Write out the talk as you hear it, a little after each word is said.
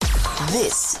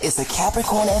This is the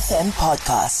Capricorn FM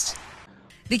podcast.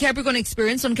 The Capricorn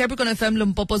Experience on Capricorn FM,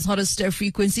 Limpopo's hottest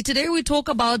frequency. Today we talk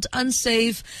about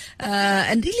unsafe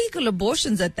and illegal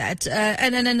abortions at that,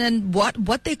 and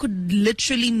what they could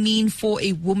literally mean for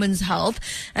a woman's health.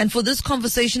 And for this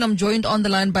conversation, I'm joined on the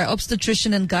line by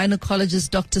obstetrician and gynaecologist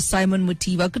Dr Simon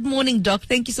Mothiba. Good morning, Doc.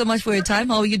 Thank you so much for your time.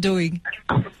 How are you doing?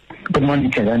 Good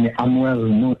morning, Hlekani. I'm well,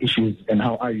 no issues. And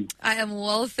how are you? I am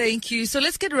well, thank you. So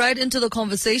let's get right into the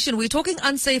conversation. We're talking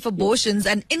unsafe abortions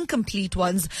and incomplete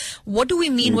ones. What do we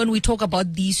mean when we talk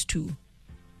about these two?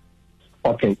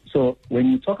 Okay, so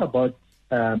when you talk about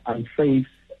unsafe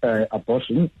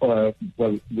abortion,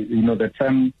 the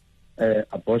term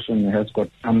abortion has got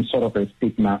some sort of a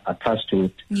stigma attached to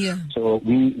it. Yeah. So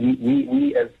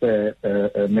we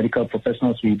as medical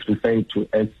professionals, we refer to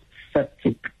as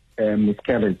septic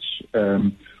miscarriage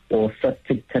or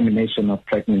septic termination of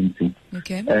pregnancy.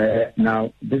 Okay.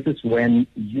 Now, this is when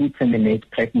you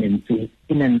terminate pregnancy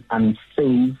in an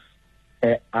unsafe,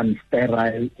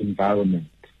 unsterile environment.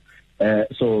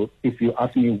 So if you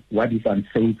ask me what is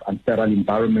unsafe, unsterile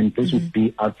environment, this would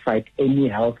be outside any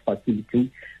health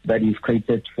facility that is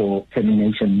created for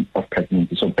termination of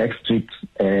pregnancy. So backstreet,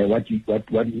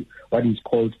 what is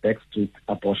called backstreet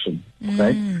abortion,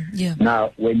 right? Yeah.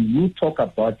 Now, when you talk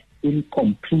about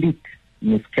incomplete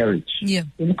miscarriage,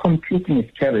 incomplete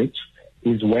miscarriage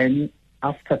is when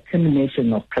after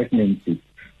termination of pregnancy,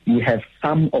 you have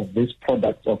some of these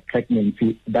products of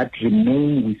pregnancy that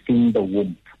remain within the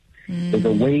womb. There's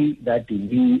a way that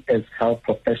we as health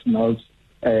professionals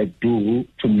do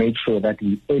to make sure that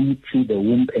we empty the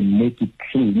womb and make it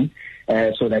clean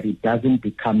so that it doesn't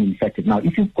become infected. Now,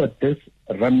 if you've got this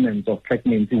remnants of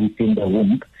pregnancy within the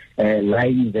womb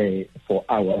lying there for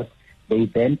hours, they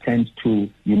then tend to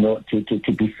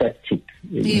be septic,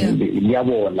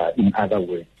 in other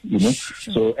words,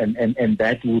 Sure. So and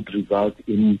that would result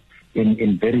in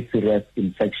very serious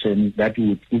infection that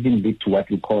would even lead to what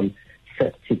we call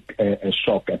septic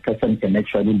shock. A person can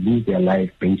actually lose their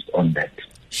life based on that.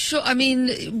 Sure. I mean,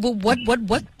 what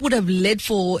would have led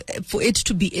for it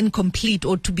to be incomplete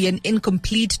or to be an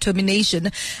incomplete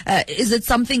termination? Is it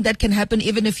something that can happen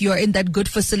even if you are in that good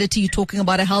facility? You're talking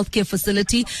about a healthcare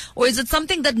facility, or is it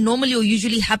something that normally or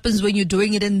usually happens when you're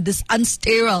doing it in this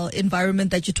unsterile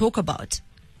environment that you talk about?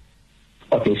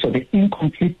 Okay, so the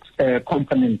incomplete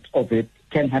component of it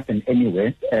can happen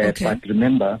anywhere, but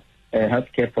remember,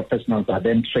 healthcare professionals are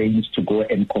then trained to go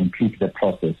and complete the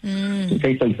process. So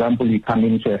say, for example, you come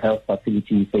into a health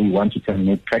facility, say you want to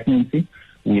terminate pregnancy,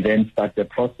 we then start the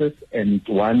process, and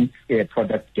once a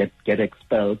product get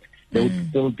expelled, there would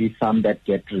still be some that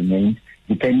get remained.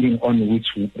 Depending on which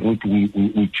route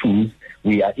we choose,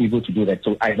 we are able to do that.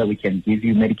 So either we can give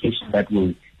you medication that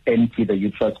will empty the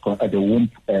uterus, the womb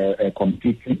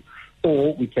completely,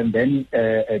 or we can then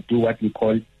do what we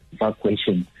call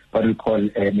evacuation, what we call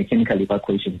mechanical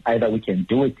evacuation. Either we can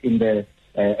do it in the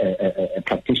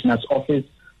practitioner's office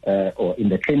or in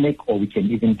the clinic, or we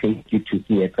can even take you to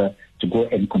theater to go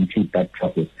and complete that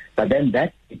process. But then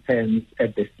that depends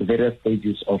at the various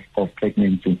stages of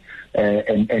pregnancy.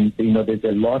 And there's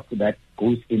a lot that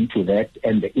goes into that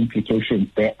and the implications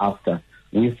thereafter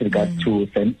with regard to,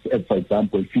 for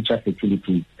example, future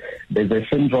fertility. There's a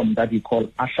syndrome that we call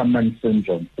Asherman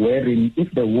syndrome, wherein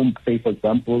if the womb, say, for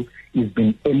example, is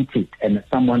being emptied and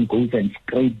someone goes and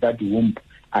scrapes that womb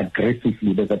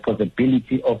aggressively, there's a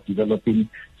possibility of developing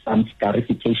some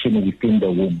scarification within the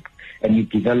womb. And you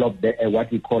develop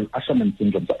what we call Asherman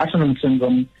syndrome. So Asherman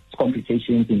syndrome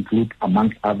complications include,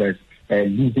 amongst others,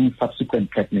 losing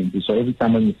subsequent pregnancy. So every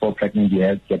time when you fall pregnant,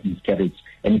 you get miscarriage,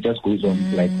 and it just goes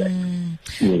on like that.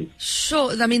 Yes.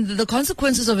 Sure. I mean, the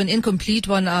consequences of an incomplete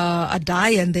one are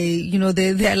dire, and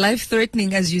they're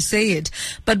life-threatening, as you say it.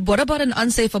 But what about an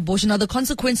unsafe abortion? Are the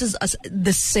consequences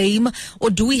the same, or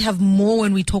do we have more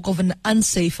when we talk of an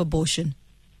unsafe abortion?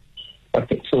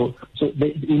 Okay, so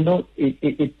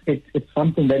it's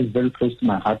something that is very close to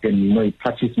my heart, and it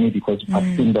touches me because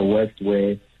I've seen the worst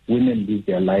where women lose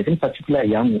their life, in particular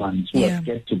young ones who are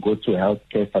scared to go to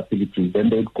healthcare facilities. Then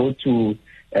they go to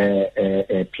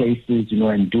places,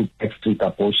 and do backstreet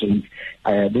abortions.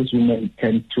 Those women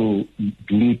tend to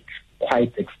bleed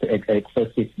quite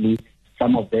excessively.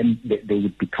 Some of them, they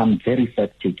would become very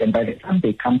septic. And by the time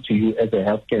they come to you as a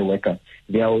healthcare worker,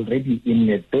 they are already in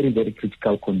a very, very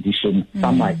critical condition.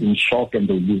 Some are in shock and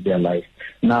they lose their life.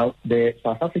 Now, the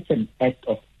South African Act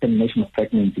of Termination of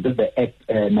Pregnancy, this is the Act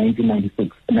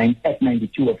 1996, Act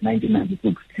 92 of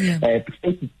 1996. It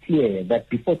states clear that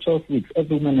before 12 weeks,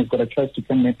 every woman has got a choice to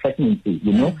terminate pregnancy,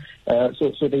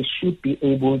 So they should be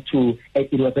able to,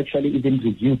 it was actually even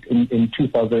reviewed in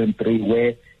 2003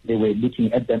 where they were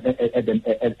looking at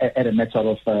a matter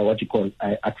of what you call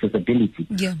accessibility.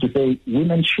 Yeah. To say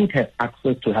women should have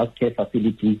access to healthcare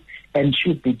facilities and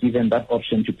should be given that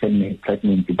option to terminate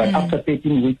pregnancy. But after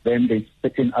 13 weeks, then there's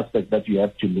certain aspects that you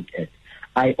have to look at.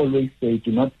 I always say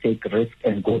do not take risk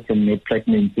and go terminate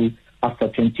pregnancy after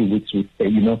 20 weeks with,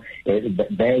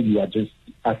 there you are just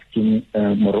asking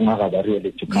Morunga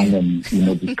Gabriele to come and,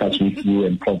 discuss with you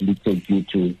and probably take you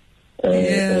to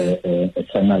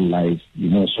eternal life,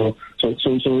 So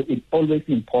it's always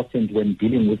important when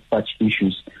dealing with such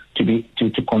issues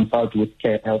to consult with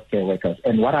healthcare workers.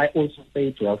 And what I also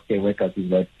say to healthcare workers is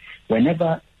that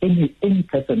whenever any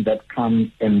person that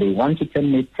comes and they want to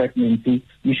terminate pregnancy,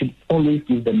 you should always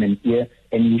give them an ear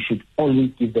and you should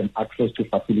always give them access to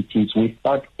facilities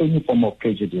without any form of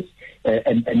prejudice.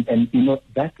 And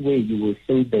that way you will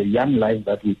save the young lives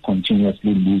that we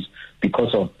continuously lose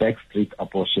because of backstreet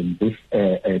abortion, this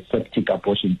septic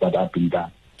abortions that are being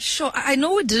done. Sure. I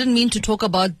know we didn't mean to talk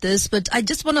about this, but I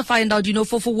just want to find out,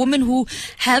 for women who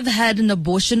have had an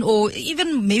abortion or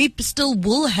even maybe still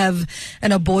will have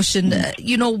an abortion,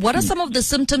 what are some of the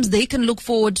symptoms they can look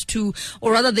forward to,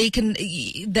 or rather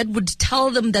that would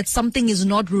tell them that something is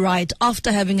not right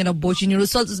after having an abortion,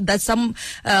 so that some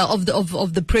of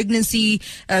the pregnancy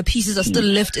pieces are still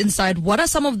left inside. What are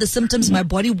some of the symptoms my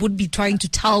body would be trying to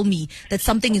tell me that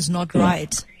something is not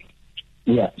right?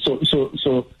 Yeah, so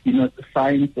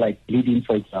signs like bleeding,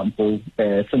 for example,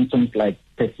 symptoms like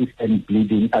persistent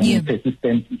bleeding,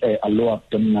 persistent low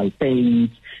abdominal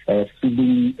pains,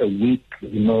 feeling weak,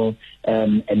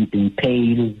 and being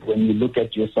pale. When you look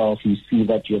at yourself, you see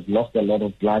that you have lost a lot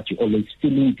of blood. You're always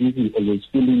feeling dizzy, always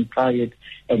feeling tired,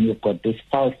 and you've got this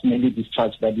foul, smelly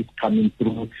discharge that is coming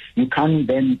through. You can't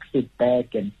then sit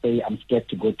back and say, I'm scared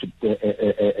to go to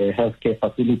a healthcare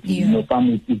facility.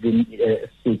 Some is even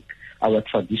sick. Our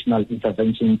traditional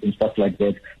interventions and stuff like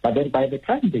that. But then by the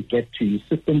time they get to you,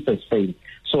 systems have failed.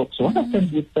 So what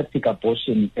happens with septic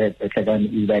abortion,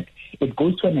 Hlekani, is that it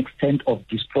goes to an extent of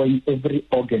destroying every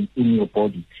organ in your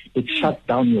body. It shuts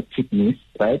down your kidneys,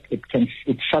 right? It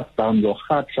shuts down your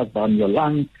heart, shuts down your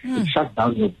lungs, it shuts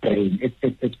down your brain.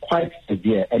 It's quite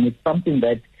severe, and it's something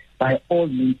that by all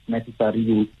means necessary,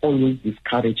 you will always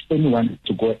discourage anyone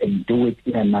to go and do it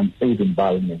in an unsafe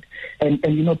environment. And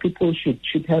people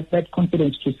should have that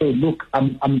confidence to say, look,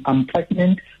 I'm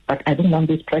pregnant, but I don't want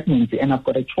this pregnancy, and I've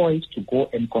got a choice to go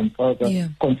and consult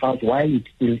while it's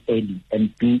still early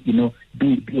and be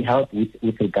helped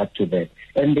with regard to that.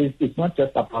 And it's not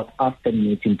just about us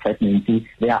terminating pregnancy.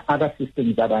 There are other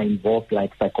systems that are involved,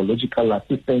 like psychological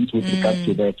assistance with regard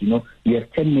to that. You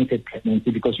have terminated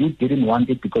pregnancy because you didn't want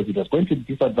it, because it was going to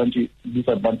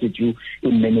disadvantage you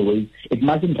in many ways. It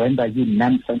mustn't render you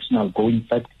non-functional going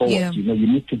forward. You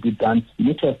need to be done. You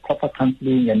need to have proper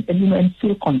counseling and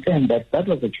feel content that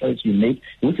was the choice you made,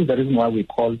 which is the reason why we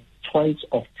call choice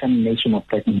of termination of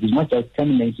pregnancy. It's not just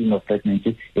termination of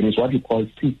pregnancy, it is what we call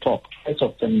CTOP, choice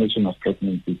of termination of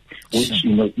pregnancy, which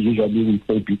usually we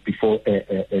say before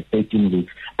 13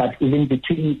 weeks. But even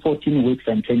between 14 weeks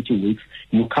and 20 weeks,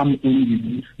 you come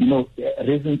in,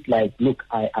 reasons like, look,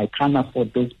 I can't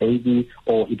afford this baby,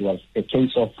 or it was a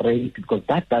case of rape, because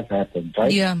that does happen,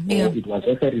 right? Or it was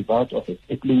as a result of a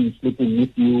sibling sleeping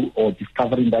with you, or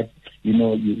discovering that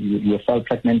you fell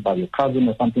pregnant by your cousin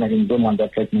or something like that, you don't want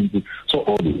that pregnancy. So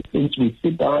all these things we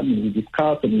sit down and we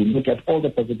discuss and we look at all the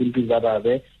possibilities that are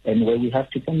there, and where we have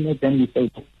to terminate, then we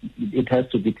say it has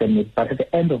to be terminated. But at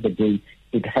the end of the day,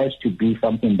 it has to be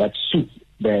something that suits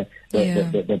the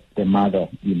mother,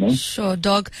 Sure,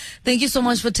 Doc. Thank you so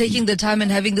much for taking the time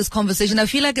and having this conversation. I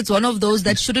feel like it's one of those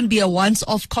that shouldn't be a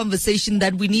once-off conversation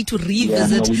that we need to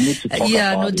revisit. We need to talk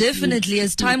about definitely.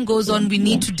 As time goes on, we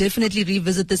need to definitely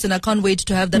revisit this, and I can't wait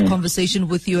to have that conversation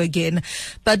with you again.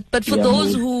 But for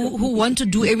those who want to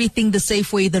do everything the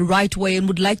safe way, the right way, and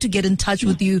would like to get in touch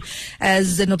with you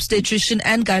as an obstetrician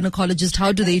and gynecologist,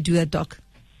 how do they do that, Doc?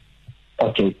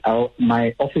 Okay,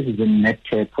 my office is in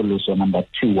Netcare Poloso number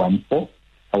 214.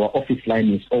 Our office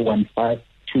line is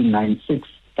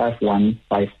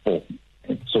 015-296-5154.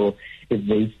 So if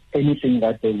there's anything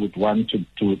that they would want to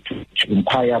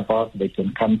inquire about, they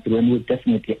can come through, and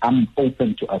I'm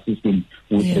open to assisting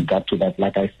with regard to that.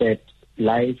 Like I said,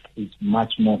 life is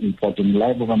much more important.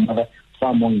 Life of a mother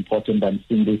far more important than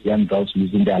seeing these young girls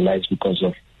losing their lives because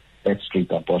of backstreet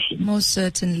abortion. Most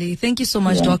certainly. Thank you so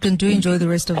much, Doctor, and do enjoy the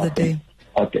rest of the day.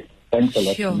 Okay. Thanks a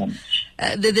lot. Sure.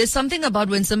 there's something about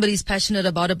when somebody's passionate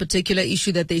about a particular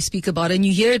issue that they speak about, and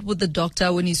you hear it with the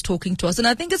doctor when he's talking to us. And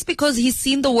I think it's because he's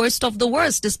seen the worst of the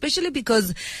worst, especially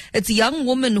because it's young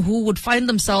women who would find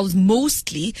themselves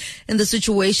mostly in the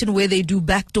situation where they do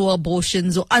backdoor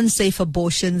abortions or unsafe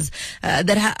abortions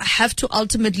that have to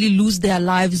ultimately lose their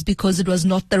lives because it was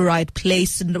not the right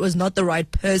place and it was not the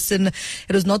right person.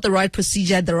 It was not the right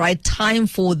procedure at the right time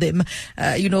for them,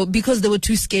 because they were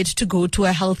too scared to go to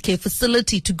a healthcare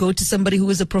facility, to go to somebody who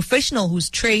is a professional, who's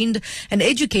trained and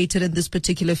educated in this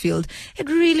particular field. It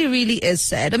really, really is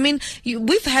sad. I mean,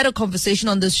 we've had a conversation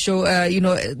on this show,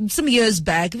 some years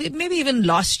back, maybe even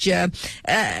last year,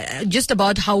 just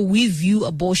about how we view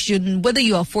abortion, whether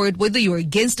you are for it, whether you're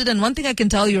against it. And one thing I can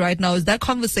tell you right now is that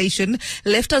conversation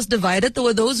left us divided. There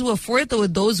were those who were for it. There were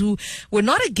those who were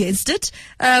not against it.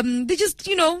 They just,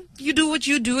 you do what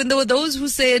you do. And there were those who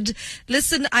said,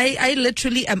 listen, I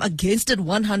literally am against it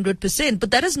 100%.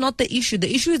 But that is not the issue.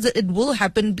 The issue is that it will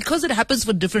happen because it happens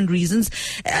for different reasons.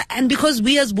 And because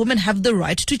we as women have the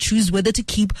right to choose whether to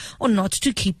keep or not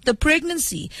to keep the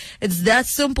pregnancy. It's that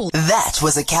simple. That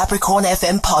was a Capricorn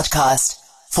FM podcast.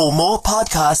 For more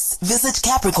podcasts, visit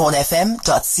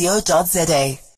capricornfm.co.za.